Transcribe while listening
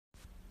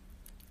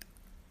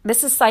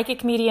This is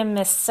Psychic Medium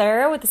Miss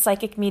Sarah with the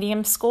Psychic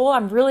Medium School.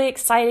 I'm really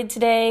excited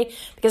today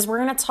because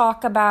we're going to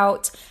talk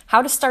about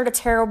how to start a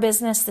tarot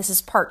business. This is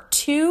part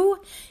 2,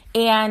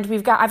 and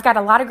I've got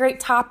a lot of great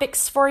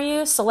topics for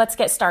you, so let's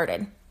get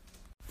started.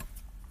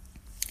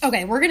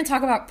 Okay, we're going to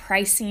talk about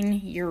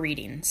pricing your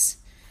readings.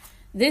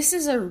 This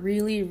is a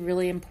really,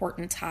 really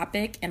important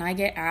topic, and I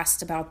get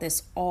asked about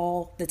this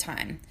all the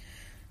time.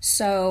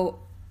 So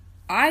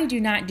I do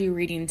not do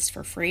readings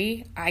for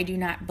free. I do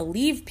not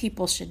believe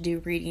people should do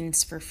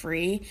readings for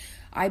free.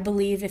 I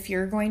believe if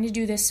you're going to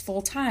do this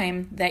full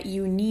time, that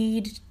you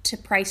need to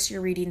price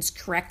your readings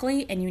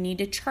correctly and you need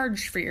to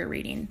charge for your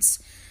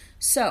readings.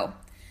 So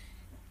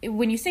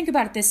when you think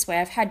about it this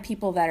way, I've had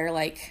people that are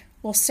like,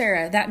 well,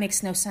 Sarah, that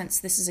makes no sense.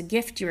 This is a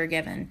gift you were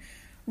given.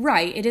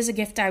 Right, it is a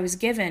gift I was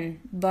given,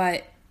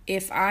 but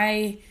if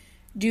I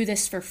do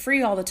this for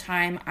free all the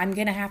time, I'm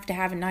going to have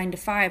a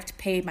 9-to-5 to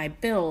pay my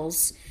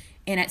bills.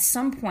 And at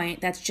some point,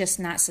 that's just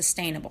not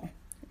sustainable,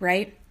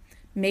 right?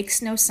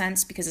 Makes no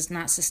sense because it's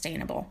not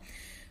sustainable.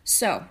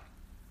 So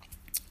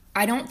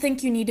I don't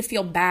think you need to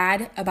feel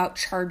bad about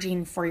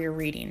charging for your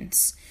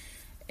readings.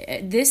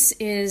 This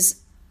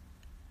is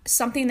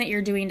something that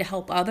you're doing to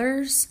help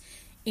others.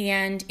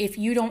 And if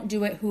you don't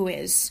do it, who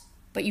is?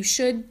 But you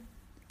should,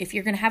 if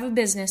you're going to have a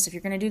business, if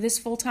you're going to do this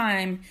full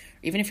time,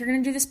 even if you're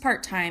going to do this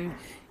part time,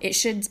 it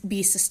should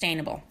be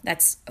sustainable.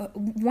 That's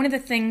one of the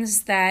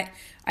things that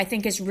I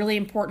think is really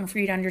important for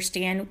you to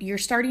understand. You're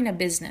starting a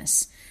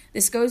business.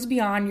 This goes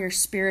beyond your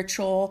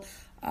spiritual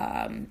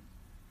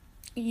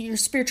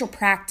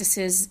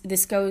practices.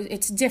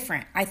 It's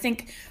different. I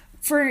think,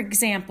 for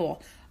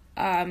example,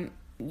 a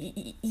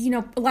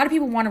lot of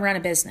people want to run a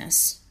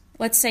business.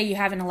 Let's say you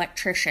have an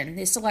electrician.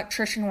 This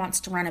electrician wants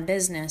to run a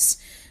business,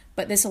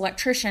 but this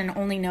electrician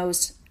only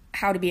knows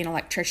how to be an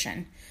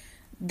electrician.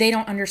 They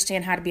don't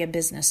understand how to be a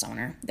business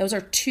owner. Those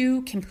are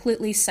two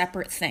completely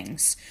separate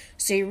things.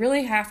 So you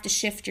really have to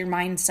shift your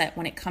mindset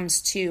when it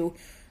comes to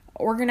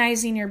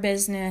organizing your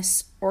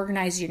business,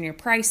 organizing your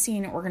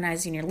pricing,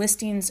 organizing your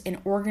listings, and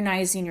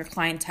organizing your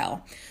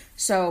clientele.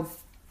 So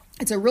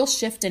it's a real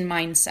shift in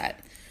mindset.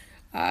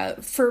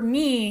 For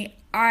me,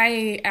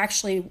 I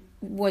actually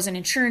was an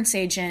insurance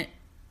agent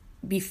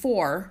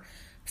before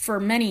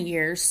for many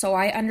years, so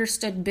I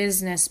understood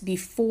business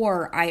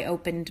before I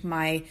opened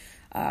my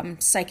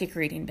psychic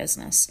reading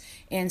business.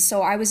 And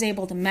so I was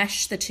able to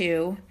mesh the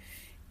two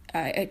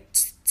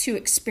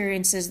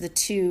experiences, the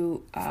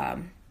two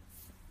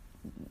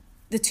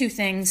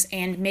things,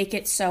 and make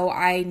it so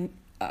I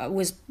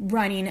was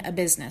running a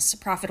business, a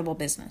profitable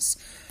business.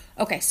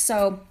 Okay,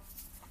 so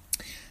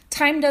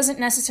time doesn't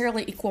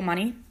necessarily equal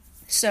money.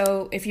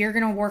 So if you're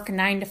going to work a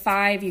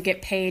 9-to-5, you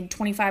get paid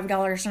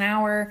 $25 an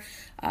hour.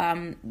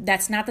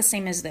 That's not the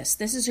same as this.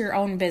 This is your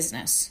own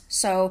business.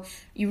 So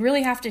you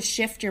really have to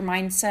shift your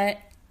mindset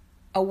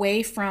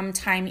away from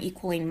time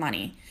equaling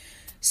money.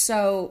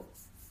 So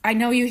I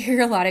know you hear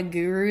a lot of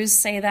gurus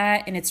say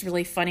that, and it's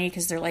really funny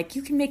because they're like,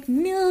 you can make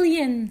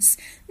millions,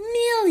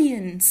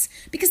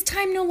 because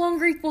time no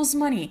longer equals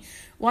money.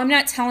 Well, I'm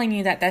not telling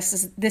you that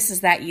this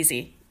is that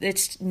easy.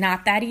 It's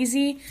not that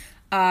easy.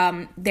 You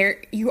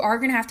are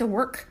going to have to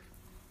work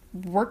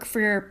for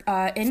your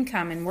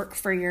income and work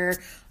for your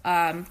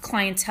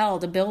clientele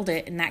to build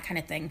it and that kind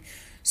of thing.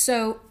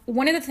 So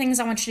one of the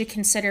things I want you to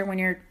consider when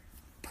you're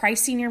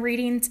pricing your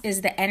readings is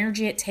the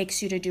energy it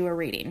takes you to do a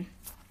reading.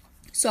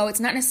 So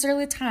it's not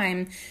necessarily the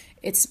time,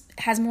 it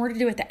has more to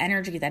do with the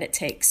energy that it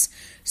takes.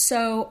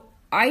 So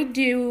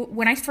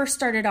when I first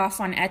started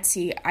off on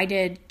Etsy, I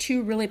did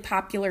 2 really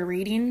popular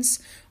readings.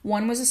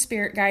 One was a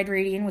spirit guide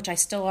reading, which I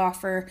still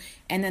offer,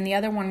 and then the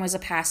other one was a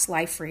past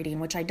life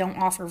reading, which I don't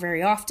offer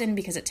very often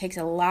because it takes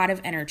a lot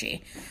of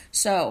energy.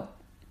 So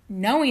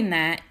knowing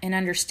that and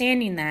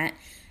understanding that,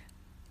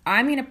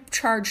 I'm going to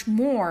charge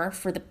more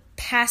for the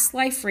past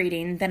life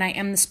reading than I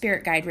am the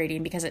spirit guide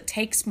reading because it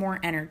takes more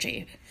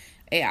energy.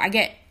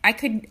 I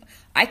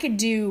could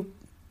do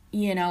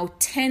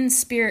 10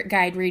 spirit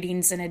guide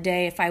readings in a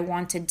day if I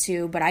wanted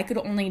to, but I could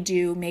only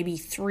do maybe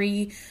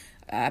 3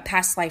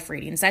 past life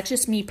readings. That's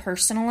just me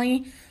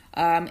personally.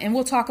 And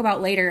we'll talk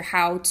about later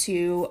how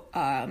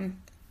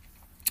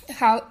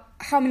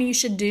many you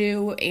should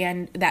do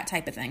and that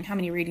type of thing, how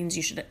many readings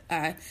you should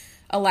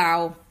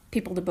allow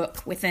people to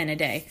book within a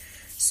day.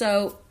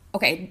 So,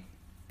 okay,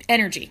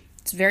 energy.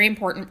 It's very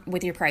important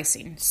with your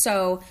pricing.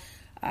 So,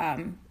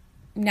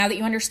 now that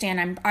you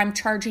understand, I'm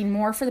charging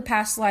more for the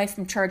past life,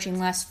 I'm charging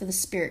less for the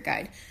spirit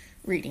guide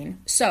reading.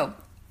 So,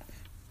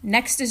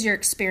 next is your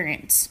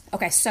experience.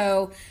 Okay,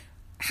 so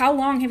how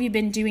long have you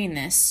been doing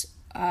this?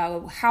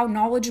 How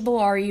knowledgeable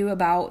are you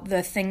about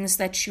the things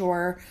that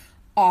you're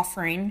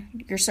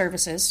offering, your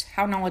services?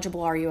 How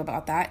knowledgeable are you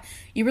about that?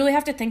 You really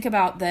have to think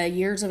about the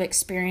years of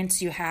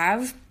experience you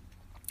have.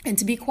 And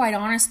to be quite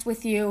honest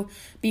with you,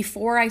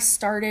 before I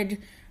started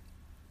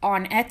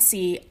on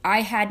Etsy,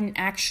 I hadn't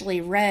actually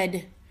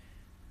read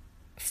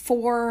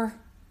 4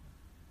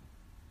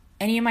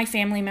 any of my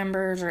family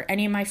members or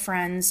any of my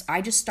friends.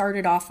 I just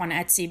started off on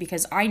Etsy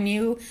because I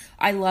knew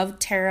I loved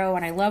tarot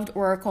and I loved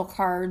oracle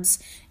cards,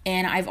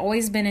 and I've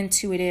always been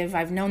intuitive.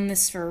 I've known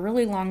this for a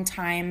really long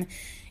time,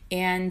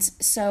 and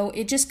so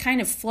it just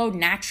kind of flowed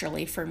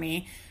naturally for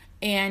me.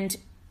 And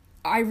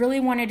I really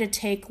wanted to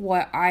take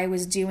what I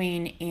was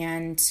doing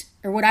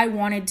or what I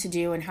wanted to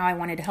do and how I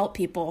wanted to help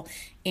people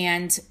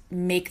and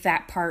make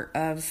that part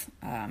of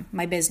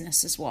my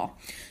business as well.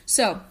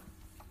 So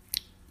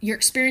your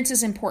experience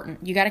is important.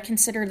 You got to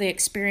consider the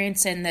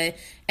experience and the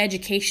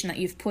education that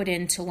you've put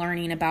into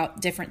learning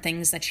about different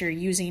things that you're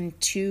using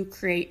to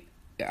create,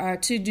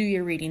 to do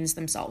your readings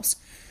themselves.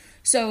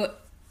 So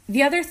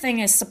the other thing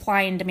is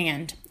supply and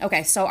demand.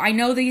 Okay, so I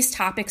know these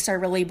topics are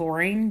really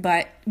boring,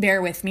 but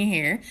bear with me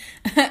here.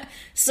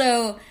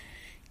 So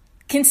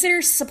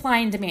consider supply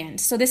and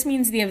demand. So this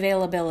means the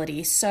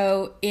availability.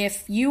 So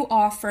if you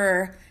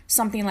offer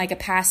something like a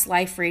past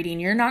life reading,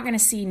 you're not going to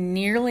see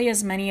nearly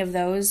as many of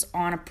those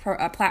on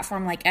a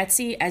platform like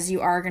Etsy as you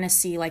are going to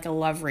see like a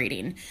love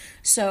reading.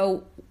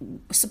 So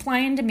supply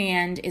and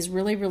demand is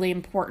really, really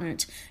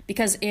important,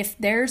 because if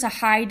there's a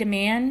high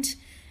demand,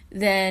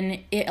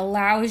 then it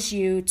allows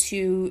you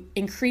to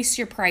increase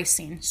your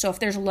pricing. So if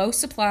there's low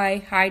supply,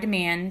 high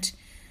demand,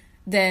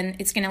 then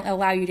it's going to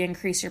allow you to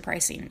increase your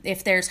pricing.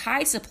 If there's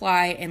high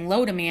supply and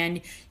low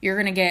demand,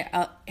 you're going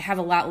to have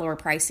a lot lower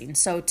pricing.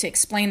 So to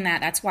explain that,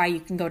 that's why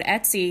you can go to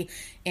Etsy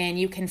and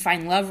you can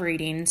find love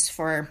readings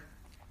for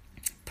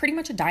pretty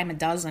much a dime a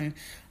dozen.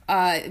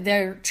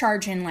 They're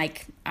charging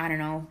like, I don't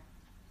know,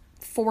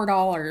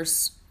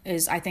 $4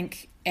 is, I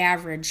think,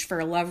 average for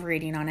a love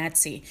reading on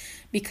Etsy,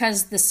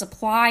 because the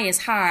supply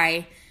is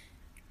high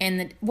and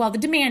the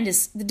demand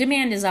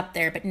is up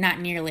there, but not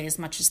nearly as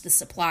much as the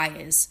supply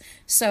is.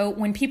 So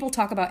when people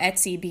talk about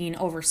Etsy being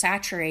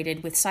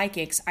oversaturated with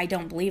psychics, I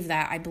don't believe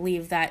that. I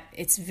believe that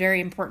it's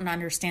very important to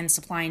understand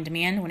supply and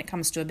demand when it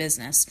comes to a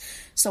business.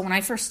 So when I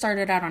first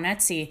started out on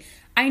Etsy,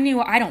 I knew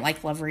I don't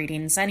like love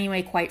readings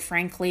anyway, quite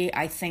frankly.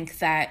 I think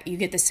that you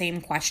get the same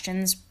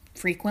questions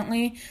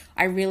frequently.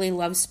 I really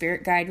love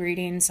spirit guide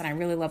readings and I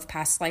really love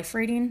past life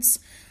readings,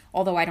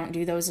 although I don't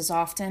do those as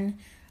often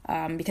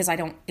because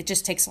it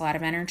just takes a lot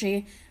of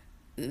energy.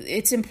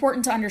 It's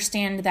important to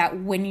understand that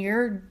when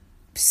you're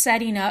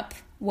setting up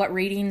what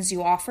readings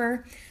you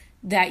offer,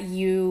 that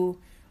you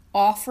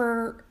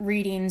offer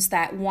readings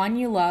that, one,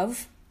 you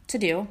love to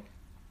do,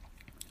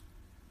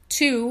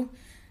 two,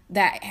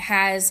 that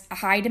has a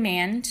high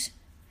demand,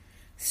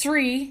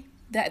 three,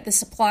 that the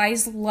supply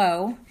is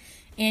low.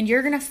 And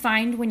you're going to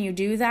find when you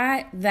do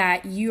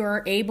that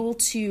you're able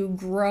to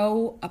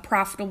grow a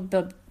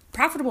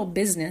profitable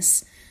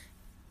business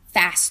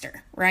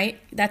faster,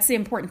 right? That's the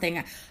important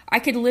thing. I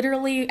could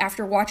literally,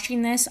 after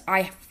watching this,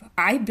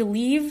 I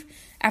believe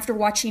after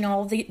watching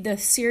all the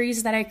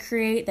series that I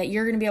create, that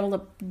you're going to be able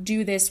to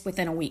do this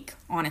within a week,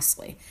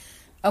 honestly.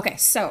 Okay,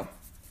 so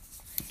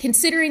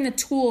considering the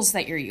tools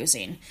that you're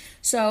using.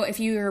 So if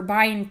you're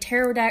buying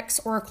tarot decks,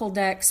 oracle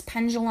decks,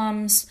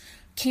 pendulums,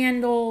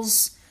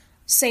 candles,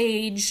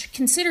 sage,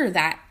 consider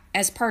that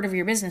as part of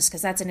your business,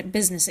 because that's a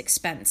business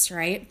expense,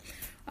 right?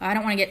 I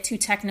don't want to get too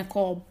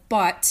technical,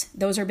 but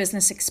those are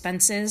business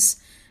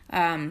expenses.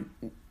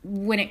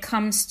 When it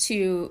comes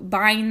to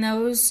buying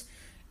those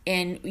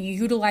and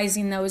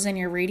utilizing those in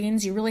your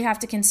readings, you really have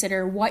to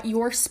consider what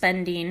you're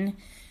spending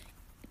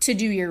to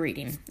do your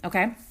reading,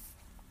 okay?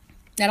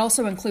 That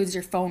also includes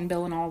your phone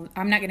bill and all.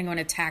 I'm not going to go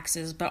into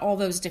taxes, but all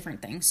those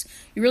different things.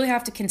 You really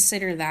have to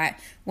consider that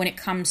when it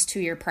comes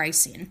to your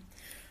pricing.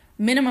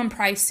 Minimum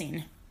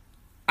pricing.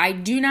 I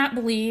do not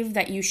believe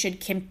that you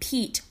should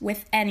compete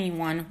with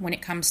anyone when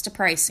it comes to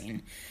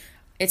pricing.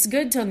 It's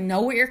good to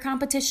know what your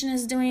competition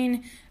is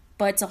doing,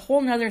 but it's a whole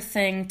nother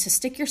thing to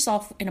stick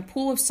yourself in a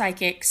pool of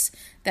psychics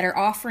that are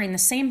offering the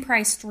same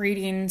priced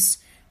readings,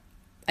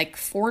 like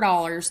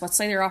 $4. Let's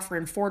say they're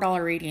offering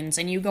 $4 readings,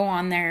 and you go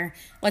on there.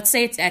 Let's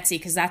say it's Etsy,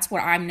 because that's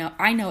what I know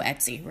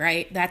Etsy,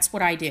 right? That's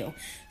what I do.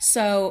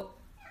 So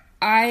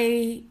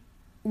I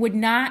would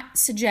not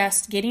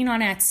suggest getting on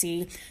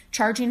Etsy,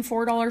 charging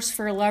 $4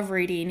 for a love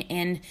reading,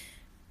 and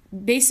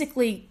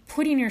basically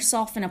putting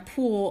yourself in a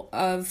pool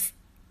of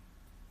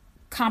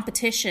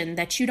competition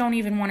that you don't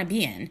even want to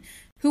be in.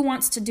 Who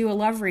wants to do a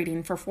love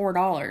reading for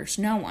 $4?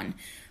 No one.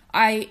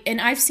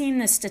 I've seen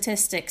the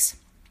statistics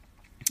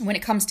when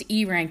it comes to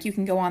E-Rank. You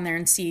can go on there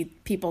and see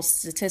people's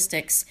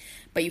statistics,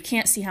 but you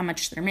can't see how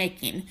much they're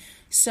making.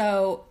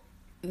 So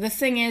the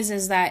thing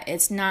is that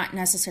it's not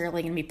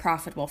necessarily going to be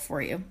profitable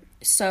for you.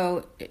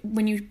 So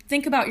when you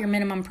think about your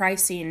minimum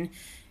pricing,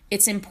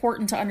 it's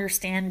important to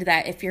understand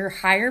that if you're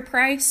higher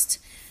priced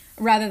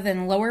rather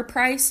than lower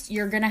priced,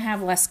 you're going to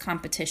have less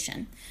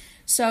competition.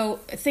 So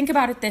think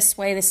about it this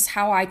way. This is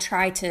how I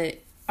try to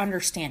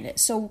understand it.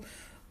 So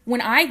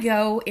when I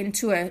go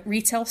into a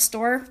retail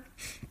store,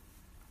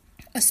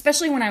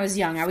 especially when I was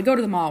young, I would go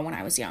to the mall when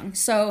I was young.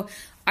 So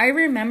I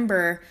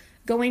remember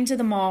going to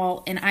the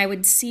mall and I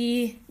would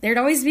see, there'd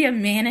always be a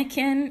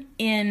mannequin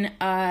in,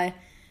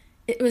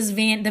 it was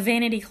the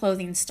Vanity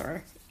Clothing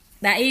store.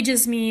 that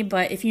ages me,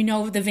 but if you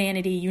know the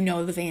vanity, you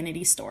know the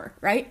vanity store,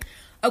 right?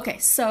 Okay,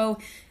 so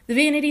the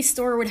vanity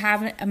store would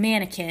have a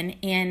mannequin,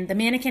 and the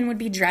mannequin would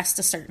be dressed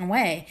a certain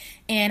way.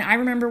 And I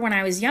remember when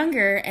I was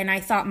younger and I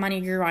thought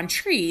money grew on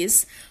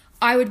trees,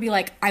 I would be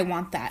like, I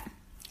want that.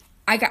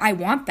 I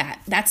want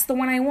that. That's the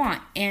one I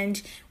want.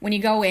 And when you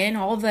go in,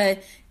 all the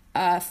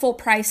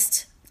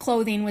full-priced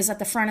clothing was at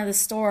the front of the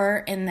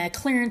store, and the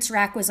clearance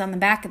rack was on the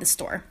back of the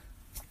store.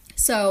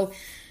 So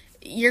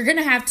you're going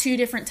to have two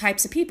different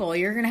types of people.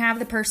 You're going to have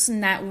the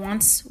person that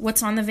wants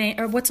what's on the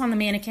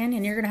mannequin,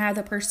 and you're going to have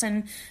the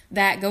person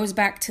that goes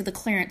back to the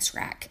clearance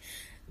rack.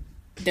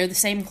 They're the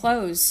same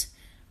clothes,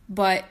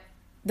 but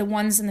the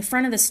ones in the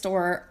front of the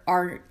store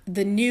are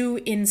the new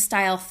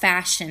in-style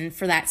fashion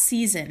for that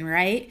season,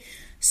 right?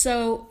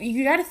 So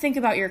you got to think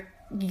about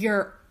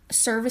your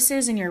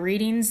services and your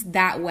readings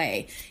that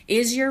way.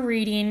 Is your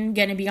reading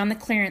going to be on the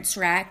clearance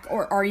rack,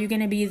 or are you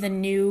going to be the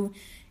new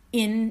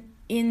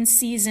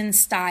in-season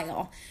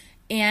style?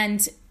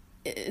 And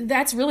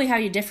that's really how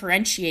you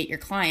differentiate your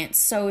clients.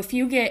 So if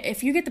you get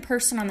the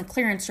person on the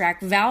clearance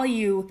rack,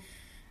 value,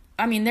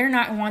 I mean, they're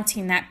not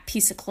wanting that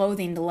piece of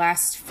clothing to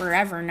last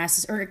forever,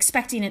 or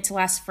expecting it to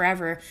last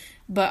forever.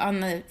 But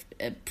on the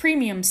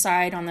premium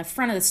side, on the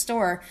front of the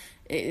store,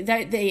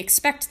 that they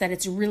expect that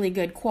it's really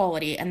good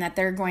quality and that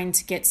they're going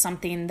to get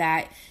something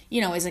that,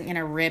 isn't going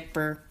to rip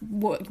or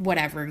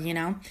whatever,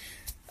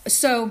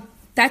 So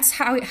that's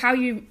how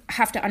you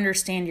have to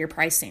understand your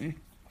pricing.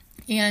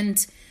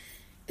 And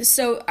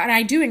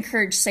I do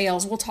encourage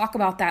sales. We'll talk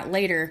about that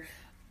later.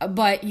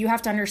 But you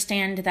have to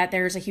understand that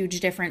there's a huge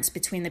difference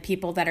between the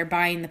people that are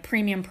buying the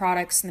premium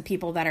products and the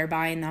people that are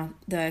buying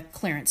the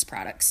clearance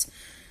products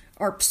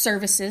or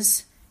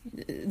services.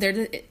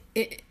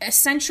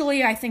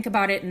 Essentially, I think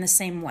about it in the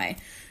same way.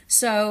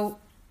 So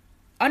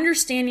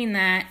understanding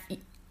that,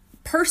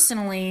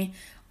 personally,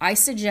 I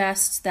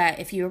suggest that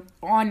if you're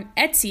on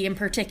Etsy in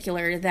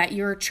particular, that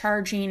you're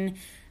charging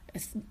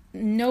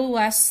no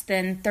less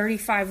than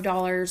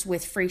 $35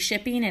 with free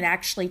shipping. It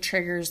actually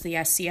triggers the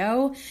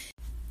SEO.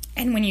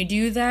 And when you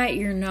do that,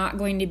 you're not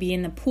going to be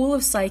in the pool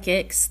of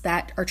psychics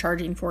that are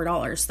charging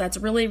 $4. That's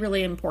really,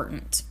 really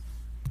important.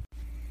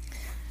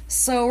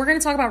 So we're going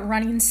to talk about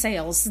running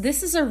sales.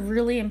 This is a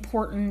really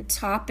important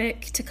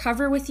topic to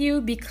cover with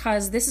you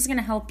because this is going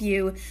to help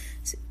you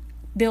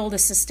build a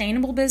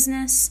sustainable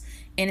business,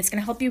 and it's going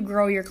to help you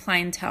grow your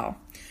clientele.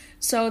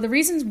 So the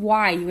reasons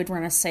why you would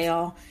run a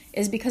sale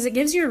is because it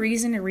gives you a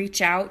reason to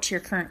reach out to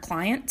your current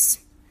clients.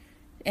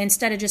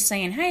 Instead of just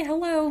saying, hey,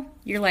 hello,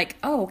 you're like,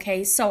 oh,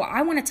 okay, so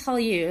I want to tell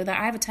you that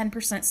I have a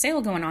 10%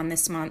 sale going on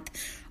this month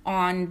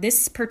on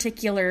this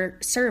particular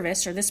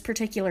service or this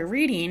particular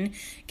reading.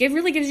 It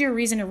really gives you a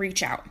reason to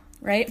reach out,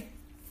 right?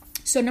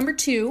 So number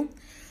 2,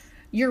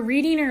 your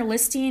reading or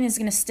listing is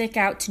going to stick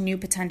out to new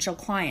potential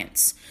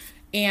clients.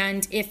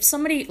 And if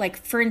somebody, like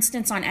for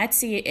instance on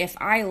Etsy, if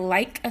I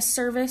like a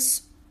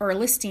service or a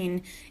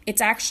listing,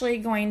 it's actually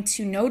going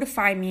to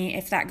notify me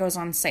if that goes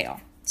on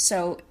sale.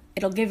 So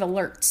it'll give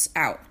alerts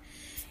out.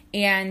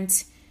 And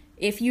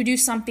if you do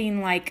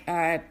something like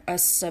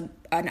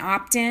an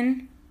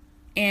opt-in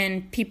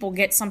and people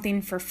get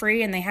something for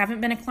free and they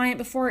haven't been a client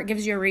before, it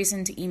gives you a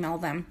reason to email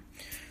them.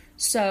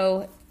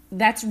 So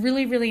that's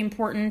really, really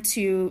important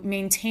to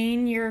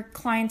maintain your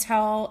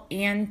clientele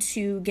and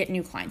to get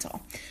new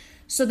clientele.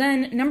 So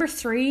then number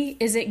 3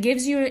 is it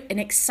gives you an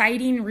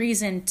exciting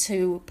reason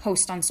to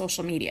post on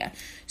social media.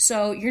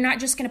 So you're not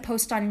just going to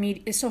post on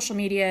social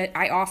media,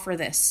 I offer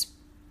this.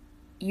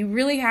 You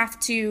really have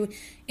to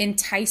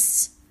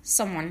entice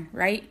someone,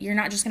 right? You're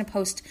not just going to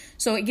post.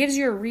 So it gives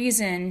you a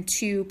reason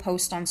to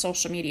post on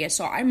social media.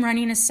 So I'm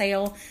running a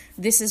sale.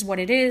 This is what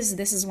it is.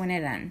 This is when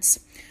it ends.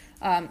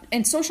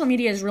 And social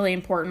media is really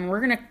important.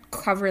 We're going to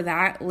cover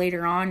that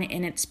later on,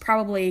 and it's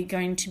probably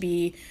going to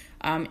be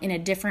in a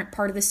different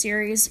part of the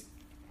series.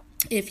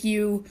 If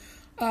you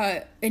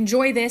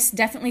enjoy this,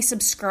 definitely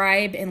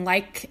subscribe and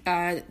like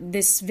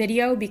this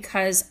video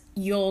because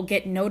you'll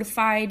get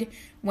notified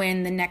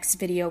when the next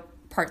video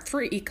Part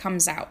 3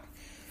 comes out.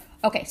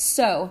 Okay,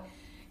 so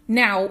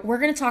now we're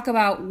going to talk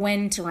about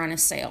when to run a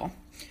sale.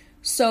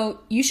 So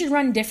you should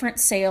run different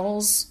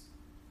sales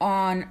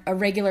on a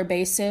regular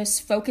basis,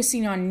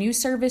 focusing on new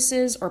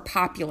services or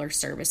popular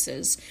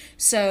services.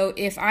 So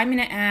if I'm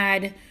going to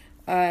add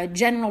a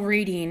general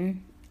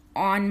reading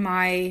on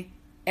my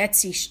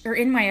Etsy or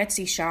in my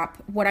Etsy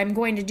shop, what I'm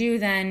going to do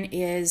then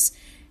is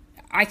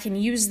I can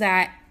use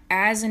that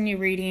as a new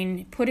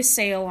reading, put a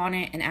sale on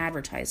it, and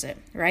advertise it,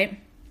 right?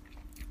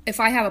 If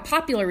I have a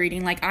popular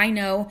reading, like I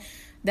know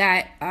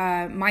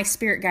that my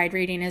spirit guide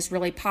reading is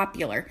really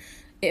popular.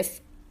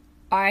 If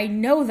I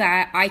know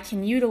that, I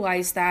can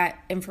utilize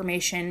that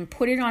information,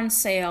 put it on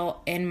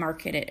sale, and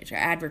market it, or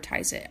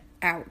advertise it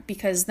out,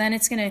 because then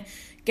it's going to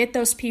get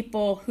those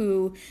people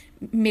who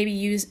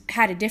maybe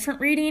had a different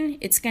reading.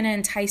 It's going to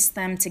entice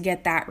them to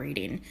get that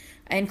reading.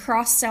 And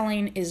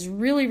cross-selling is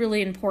really,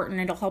 really important.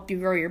 It'll help you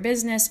grow your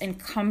business, and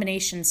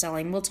combination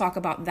selling. We'll talk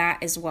about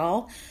that as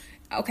well.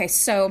 Okay,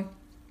 so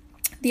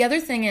the other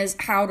thing is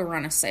how to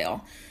run a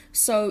sale.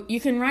 So you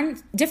can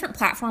run, different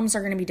platforms are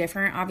going to be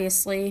different,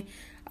 obviously.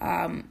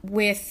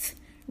 With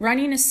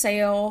running a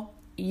sale,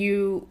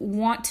 you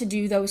want to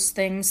do those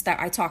things that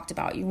I talked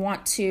about. You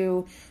want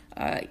to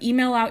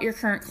email out your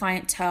current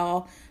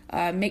clientele,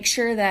 make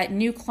sure that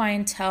new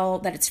clientele,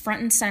 that it's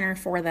front and center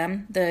for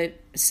them, the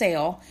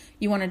sale.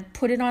 You want to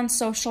put it on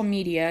social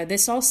media.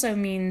 This also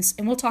means,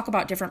 and we'll talk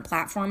about different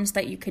platforms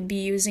that you could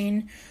be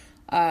using,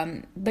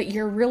 but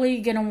you're really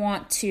going to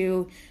want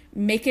to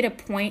make it a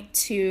point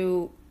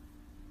to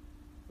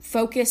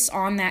focus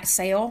on that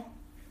sale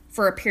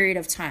for a period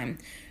of time.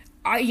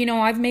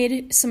 I've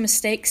made some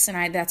mistakes,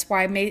 and that's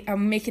why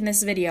I'm making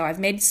this video. I've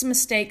made some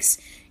mistakes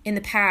in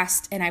the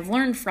past, and I've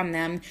learned from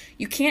them.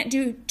 You can't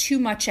do too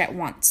much at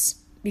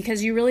once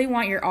because you really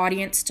want your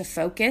audience to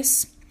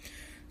focus.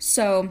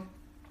 So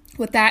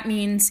what that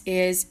means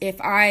is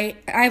if I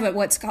have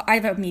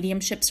a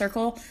mediumship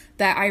circle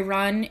that I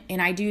run,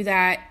 and I do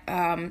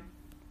that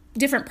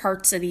different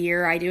parts of the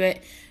year. I do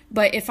it.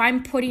 But if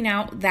I'm putting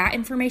out that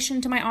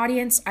information to my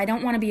audience, I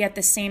don't want to be at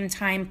the same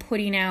time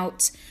putting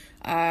out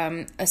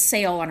a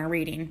sale on a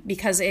reading,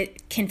 because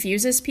it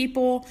confuses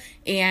people,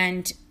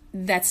 and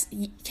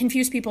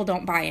confused people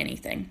don't buy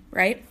anything,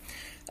 right?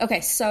 Okay,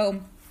 so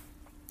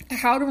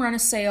how to run a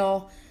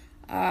sale.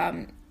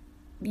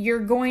 You're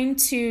going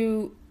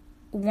to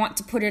want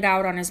to put it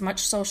out on as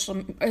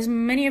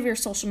many of your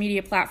social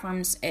media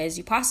platforms as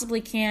you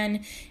possibly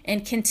can,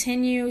 and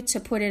continue to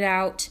put it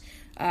out,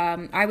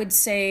 I would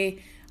say,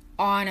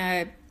 on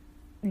a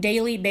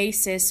daily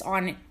basis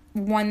on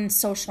one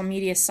social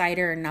media site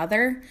or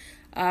another.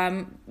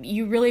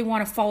 You really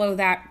want to follow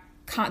that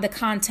the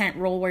content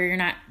rule, where you're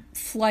not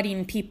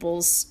flooding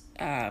people's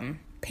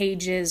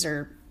pages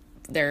or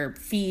their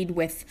feed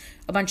with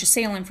a bunch of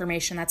sale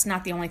information. That's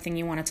not the only thing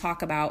you want to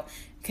talk about,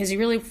 because you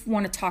really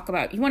want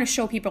to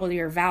show people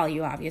your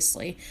value,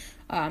 obviously.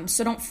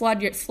 So don't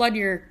flood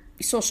your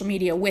social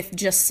media with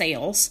just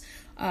sales.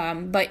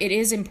 But it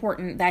is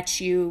important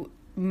that you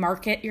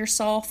market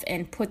yourself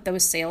and put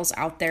those sales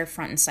out there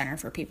front and center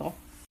for people.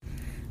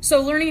 So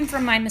learning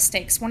from my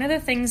mistakes, one of the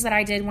things that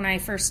I did when I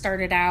first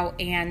started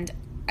out, and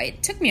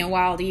it took me a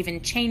while to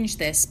even change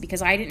this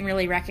because I didn't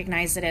really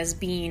recognize it as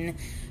being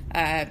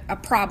a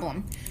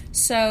problem.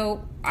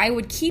 So I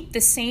would keep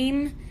the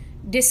same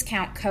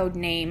discount code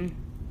name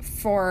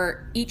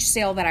for each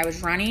sale that I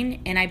was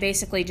running, and I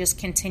basically just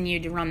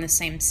continued to run the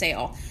same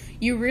sale.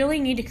 You really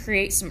need to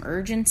create some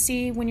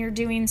urgency when you're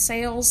doing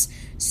sales,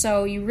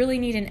 so you really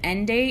need an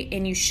end date,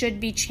 and you should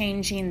be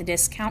changing the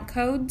discount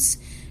codes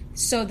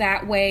so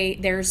that way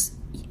there's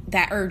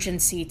that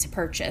urgency to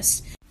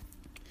purchase.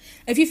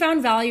 If you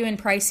found value in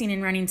pricing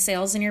and running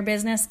sales in your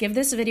business, give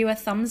this video a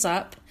thumbs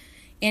up.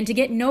 And to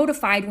get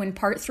notified when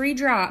part 3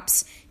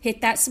 drops, hit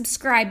that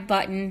subscribe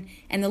button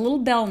and the little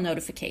bell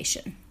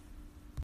notification.